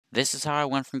This is how I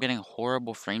went from getting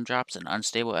horrible frame drops and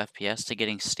unstable FPS to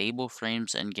getting stable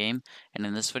frames in game, and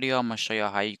in this video I'm going to show you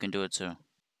how you can do it too.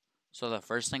 So the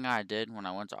first thing I did when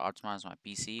I went to optimize my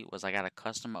PC was I got a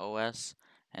custom OS,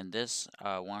 and this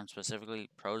one specifically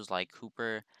pros like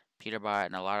Cooper, Peterbot,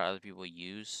 and a lot of other people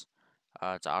use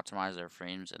to optimize their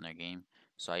frames in their game.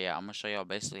 So yeah, I'm gonna show y'all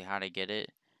basically how to get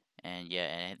it, and yeah,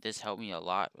 and this helped me a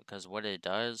lot because what it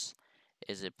does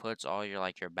is it puts all your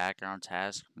your background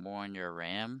tasks more on your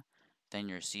RAM than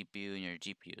your CPU and your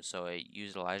GPU. So it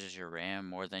utilizes your RAM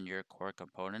more than your core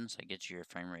components that gets you your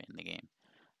frame rate in the game.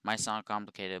 Might sound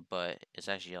complicated, but it's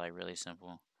actually like really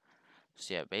simple.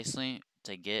 So yeah, basically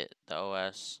to get the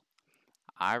OS,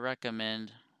 I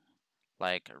recommend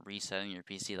like resetting your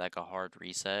PC, like a hard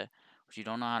reset. If you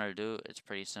don't know how to do it, it's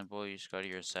pretty simple. You just go to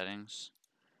your settings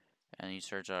and you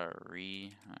search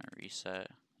reset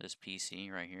this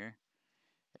PC right here,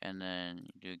 and then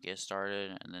you do get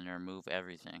started and then remove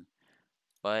everything.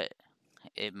 But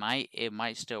it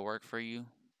might still work for you,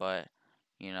 but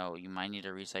you might need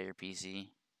to reset your PC.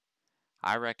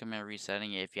 I recommend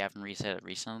resetting it if you haven't reset it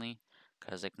recently,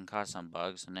 because it can cause some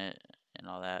bugs in it and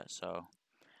all that. So,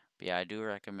 but yeah, I do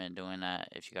recommend doing that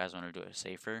if you guys want to do it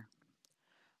safer.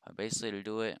 Basically, to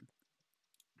do it,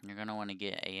 you're gonna want to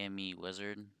get AME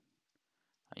Wizard.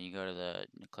 You go to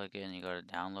you click it and you go to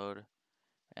download,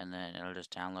 and then it'll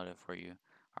just download it for you.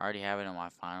 I already have it in my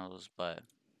finals, but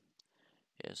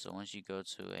yeah. So once you go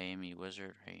to AME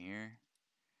Wizard right here,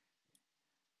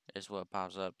 is what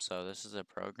pops up. So this is a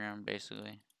program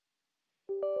basically,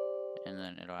 and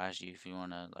then it'll ask you if you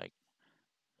want to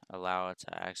allow it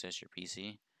to access your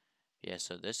PC. Yeah,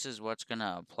 so this is what's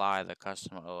gonna apply the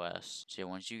custom OS. So yeah,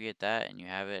 once you get that and you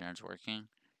have it and it's working,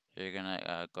 you're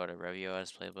gonna go to Revi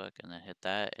OS playbook and then hit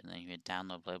that, and then you hit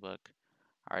download playbook.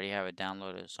 I already have it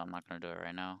downloaded, so I'm not gonna do it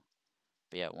right now.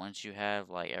 But yeah, once you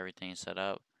have like everything set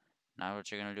up, now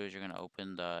what you're gonna do is you're gonna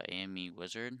open the AME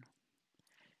wizard,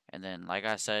 and then like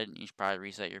I said, you should probably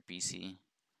reset your PC.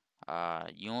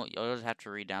 You'll just have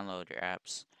to re-download your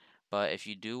apps. But if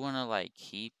you do wanna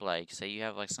keep say you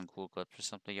have some cool clips or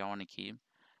something y'all wanna keep.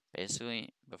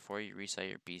 Basically, before you reset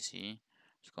your PC,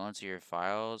 just go into your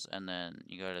files and then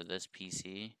you go to this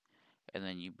PC, and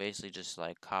then you basically just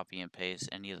copy and paste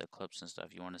any of the clips and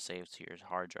stuff you want to save to your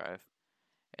hard drive.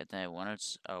 And then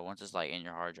once it's in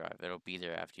your hard drive, it'll be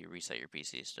there after you reset your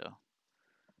PC still.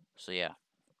 So yeah,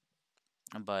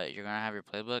 but you're gonna have your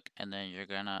playbook, and then you're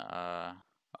gonna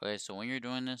okay. So when you're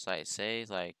doing this,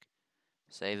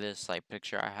 say this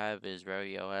picture I have is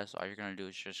Revi OS. All you're gonna do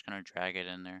is just gonna drag it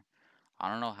in there. I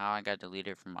don't know how I got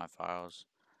deleted from my files.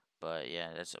 But yeah,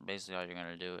 that's basically all you're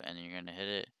gonna do, and then you're gonna hit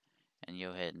it, and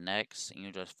you'll hit next, and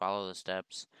you just follow the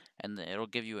steps, and then it'll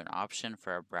give you an option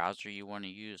for a browser you want to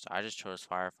use. I just chose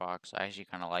Firefox. I actually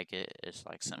kind of like it. It's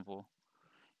simple,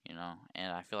 and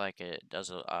I feel like it does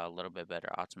a little bit better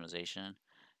optimization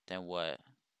than what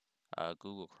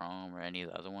Google Chrome or any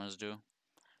of the other ones do.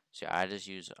 So yeah, I just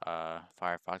use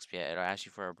Firefox. But yeah, it'll ask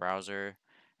you for a browser,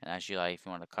 and ask you if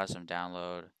you want a custom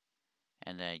download.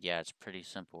 And then, yeah, it's pretty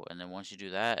simple. And then once you do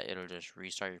that, it'll just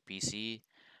restart your PC.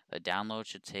 The download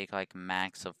should take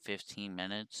max of 15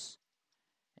 minutes.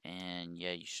 And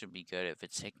yeah, you should be good. If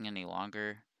it's taking any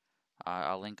longer,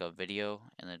 I'll link a video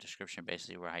in the description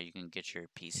basically where how you can get your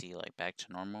PC back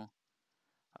to normal.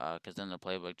 Because then the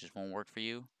playbook just won't work for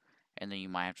you. And then you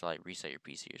might have to reset your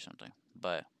PC or something.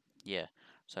 But yeah,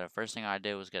 so the first thing I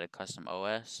did was get a custom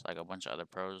OS, like a bunch of other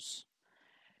pros.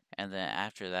 And then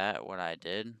after that, what I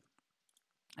did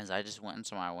is I just went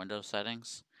into my Windows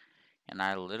settings and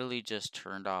I literally just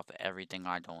turned off everything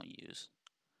I don't use.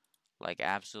 Like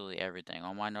absolutely everything.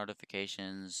 All my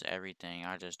notifications, everything.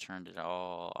 I just turned it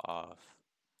all off.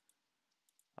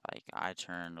 I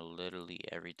turned literally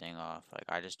everything off.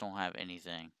 I just don't have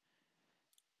anything.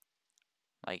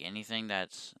 Anything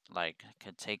that's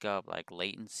could take up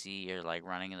latency or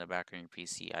running in the background of your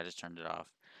PC, I just turned it off.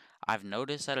 I've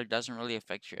noticed that it doesn't really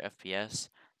affect your FPS,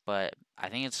 but I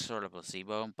think it's sort of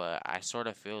placebo, but I sort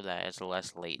of feel that it's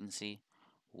less latency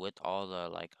with all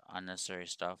the unnecessary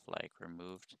stuff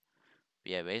removed.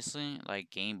 But yeah, basically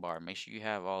game bar, make sure you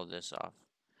have all this off.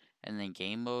 And then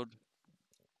game mode,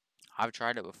 I've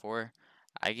tried it before.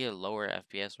 I get lower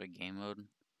FPS with game mode.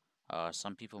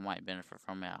 Some people might benefit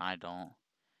from it, I don't.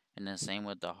 And then same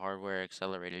with the hardware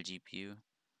accelerated GPU.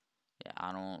 Yeah,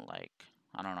 I don't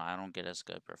know, I don't get as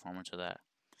good performance with that.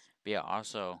 But yeah,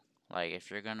 also,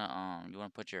 if you're gonna you wanna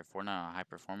put your Fortnite on high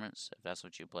performance, if that's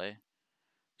what you play.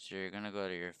 So you're gonna go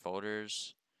to your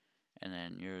folders and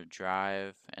then your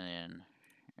drive, and then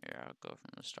here I'll go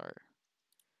from the start.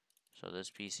 So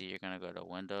this PC you're gonna go to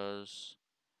Windows,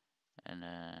 and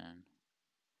then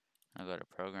I'll go to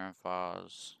Program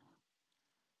Files,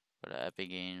 go to Epic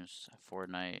Games,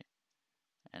 Fortnite,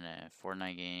 and then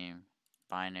Fortnite Game,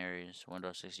 Binaries,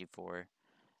 Windows 64,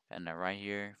 and then right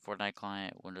here, Fortnite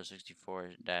Client, Windows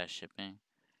 64 dash shipping.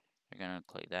 You're gonna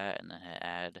click that and then hit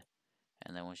Add,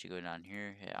 and then once you go down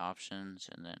here, hit Options,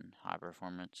 and then High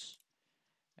Performance,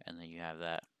 and then you have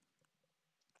that.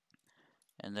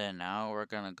 And then now we're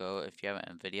gonna go, if you have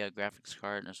an NVIDIA graphics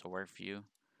card, this will work for you.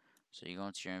 So you go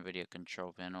into your NVIDIA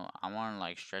control panel. I'm on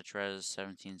like stretch res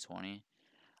 1720.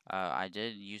 I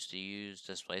did used to use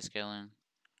display scaling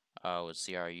with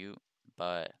CRU,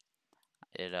 but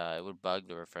it would bug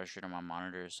the refresh rate on my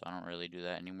monitor, so I don't really do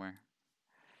that anymore.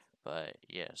 But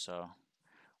yeah, so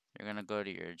you're gonna go to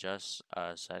your adjust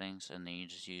settings, and then you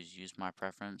just use my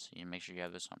preference. You make sure you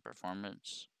have this on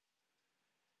performance,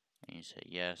 and you say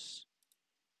yes.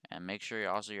 And make sure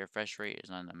also your refresh rate is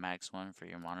on the max one for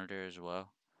your monitor as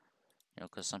well. You know,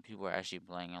 because some people are actually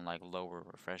playing on like lower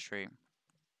refresh rate.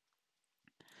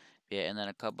 Yeah, and then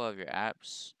a couple of your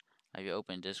apps. If you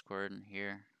open Discord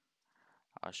here,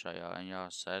 I'll show y'all in y'all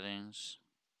settings.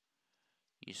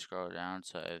 You scroll down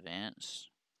to advanced.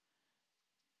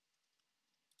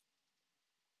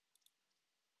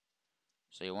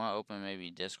 So you want to open maybe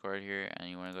Discord here, and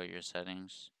you want to go to your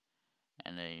settings,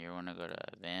 and then you want to go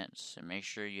to advanced, and make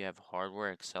sure you have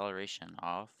hardware acceleration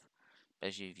off,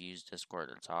 especially if you use Discord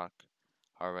to talk.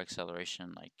 Hardware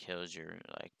acceleration like kills your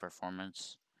like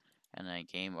performance. And then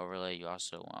game overlay, you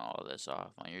also want all this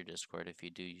off on your Discord if you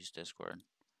do use Discord.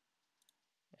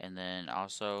 And then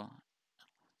also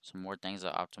some more things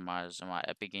I optimized in my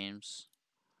Epic games.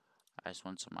 I just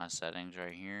went to my settings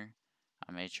right here.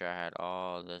 I made sure I had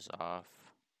all this off.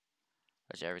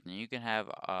 That's everything. You can have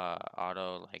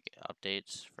auto like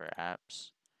updates for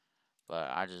apps, but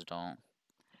I just don't.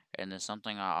 And then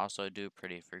something I also do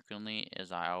pretty frequently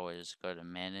is I always go to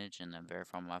manage and then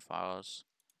verify my files.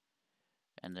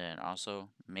 And then also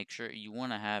make sure you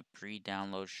want to have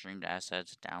pre-download streamed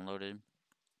assets downloaded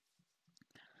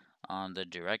on the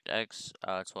DirectX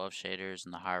 12 shaders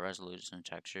and the high resolution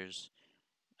textures.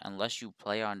 Unless you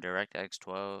play on DirectX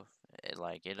 12,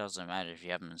 it doesn't matter if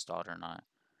you have them installed or not.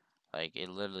 Like it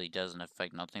literally doesn't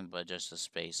affect nothing but just the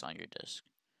space on your disk.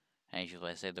 And if you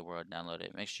like save the world, download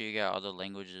it. Make sure you got other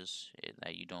languages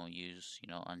that you don't use,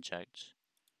 unchecked.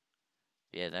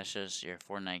 Yeah, that's just your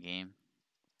Fortnite game.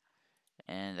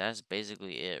 And that's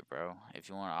basically it, bro. If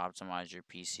you want to optimize your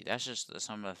PC, that's just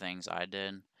some of the things I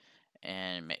did.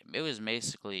 And it was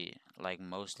basically like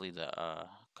mostly the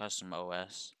custom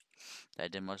OS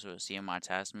that did most of it. See in my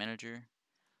task manager,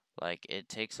 like it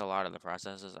takes a lot of the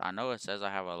processes. I know it says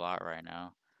I have a lot right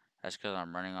now. That's because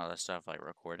I'm running all this stuff like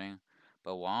recording.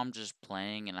 But while I'm just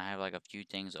playing and I have like a few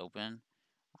things open,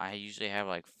 I usually have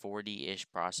like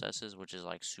 40-ish processes, which is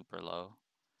like super low.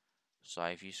 So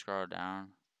if you scroll down,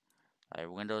 like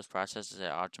Windows processes,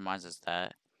 it optimizes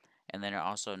that. And then it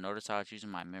also, notice how it's using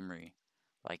my memory.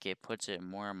 Like it puts it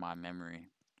more in my memory.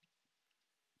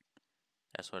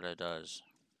 That's what it does.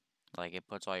 Like it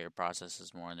puts all your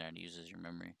processes more in there and uses your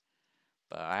memory.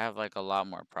 But I have like a lot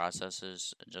more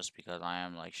processes just because I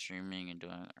am like streaming and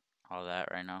doing all that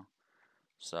right now.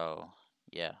 So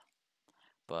yeah.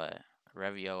 But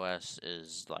Revi OS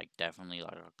is like definitely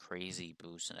like a crazy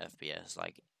boost in FPS.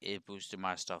 Like it boosted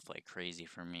my stuff like crazy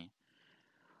for me.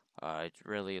 It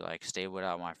really like stable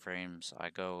out my frames. I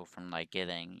go from like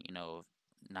getting,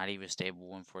 not even stable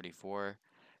 144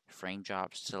 frame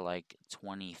drops to like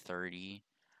 20, 30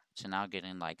 to now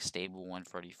getting like stable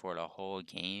 144 the whole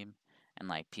game and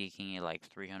like peaking at like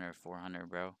 300, 400,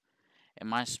 bro. And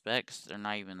my specs, they're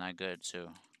not even that good too.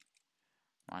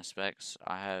 My specs,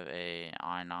 I have a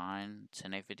i9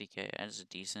 10850K, that's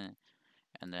decent,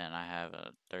 and then I have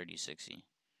a 3060.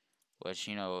 Which,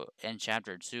 in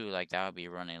chapter 2, like, that would be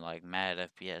running, like, mad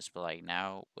FPS, but, like,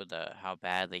 now, with how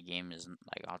bad the game is,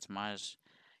 like, optimized,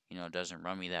 it doesn't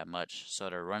run me that much. So,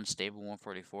 to run stable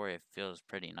 144, it feels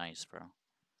pretty nice, bro.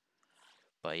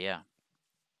 But, yeah.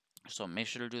 So, make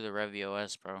sure to do the Revi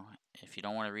OS, bro. If you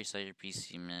don't want to reset your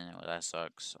PC, man, well, that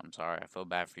sucks. I'm sorry. I feel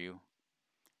bad for you.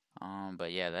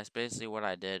 But, yeah, that's basically what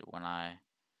I did when I,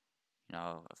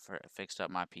 fixed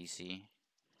up my PC.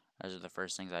 Those are the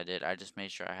first things I did. I just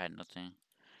made sure I had nothing.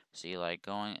 See, like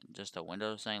going just a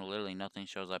Windows thing, literally nothing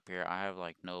shows up here. I have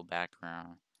like no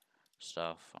background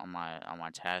stuff on my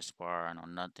taskbar. I know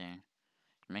nothing.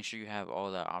 Make sure you have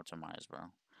all that optimized, bro.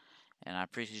 And I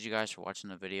appreciate you guys for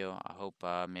watching the video. I hope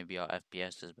maybe your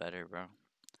FPS is better, bro.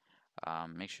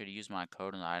 Make sure to use my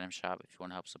code in the item shop if you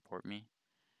want to help support me.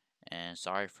 And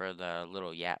sorry for the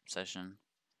little yap session.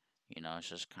 It's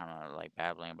just kind of like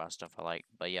babbling about stuff I like.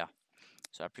 But yeah,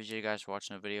 so I appreciate you guys for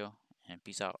watching the video, and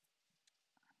peace out.